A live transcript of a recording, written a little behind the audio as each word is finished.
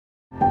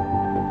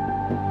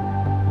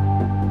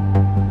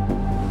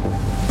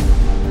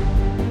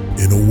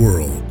In a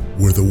world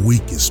where the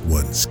weakest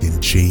ones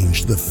can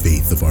change the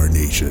faith of our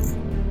nation,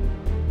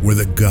 where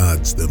the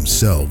gods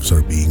themselves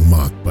are being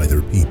mocked by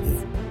their people,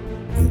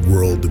 a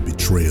world of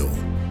betrayal,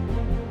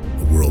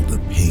 a world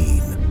of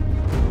pain.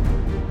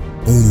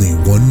 Only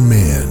one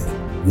man,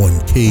 one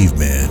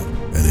caveman,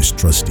 and his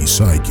trusty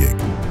sidekick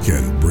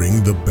can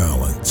bring the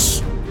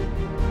balance.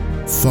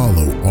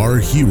 Follow our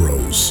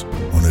heroes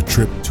on a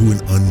trip to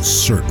an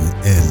uncertain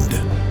end.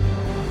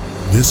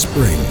 This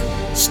spring,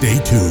 stay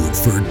tuned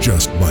for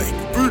Just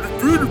Mike.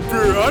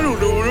 I don't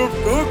know what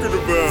I'm talking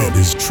about. And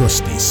his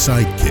trusty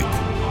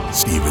sidekick,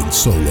 Steven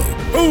Solo.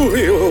 Oh,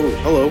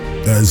 hello.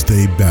 As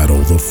they battle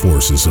the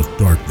forces of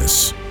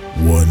darkness,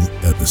 one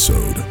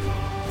episode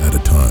at a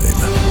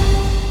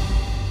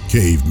time.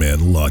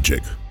 Caveman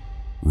Logic.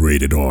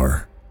 Rated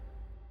R.